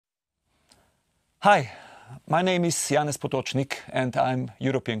Hi, my name is Janez Potočnik and I'm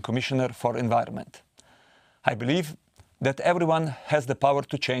European Commissioner for Environment. I believe that everyone has the power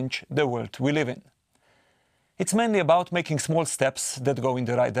to change the world we live in. It's mainly about making small steps that go in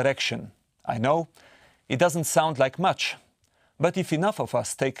the right direction. I know it doesn't sound like much, but if enough of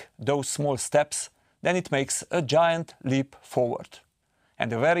us take those small steps, then it makes a giant leap forward.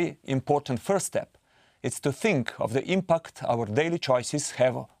 And a very important first step is to think of the impact our daily choices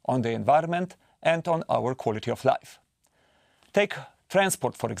have on the environment and on our quality of life. Take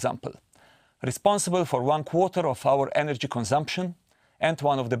transport, for example, responsible for 1/4 of our energy consumption and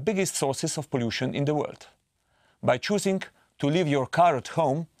one of the biggest sources of pollution in the world. By choosing to leave your car at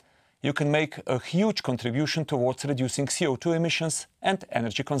home, you can make a huge contribution towards reducing CO2 emissions and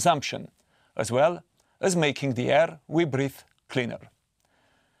energy consumption, as well as making the air we breathe cleaner.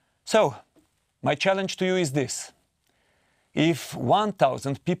 So, my challenge to you is this. If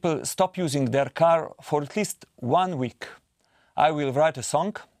 1,000 people stop using their car for at least 1 week, I will write a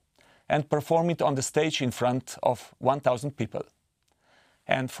song and perform it on the stage in front of 1,000 people.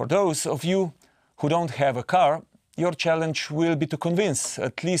 And for those of you who don't have a car, your challenge will be to convince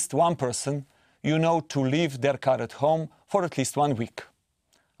at least one person you know to leave their car at home for at least 1 week.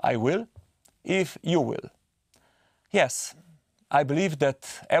 I will, if you will. Yes, I believe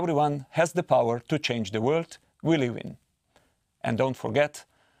that everyone has the power to change the world we live in. And don't forget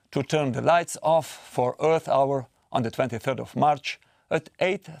to turn the lights off for Earth Hour on the 23rd of March at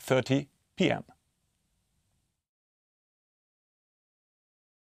 8:30 p.m.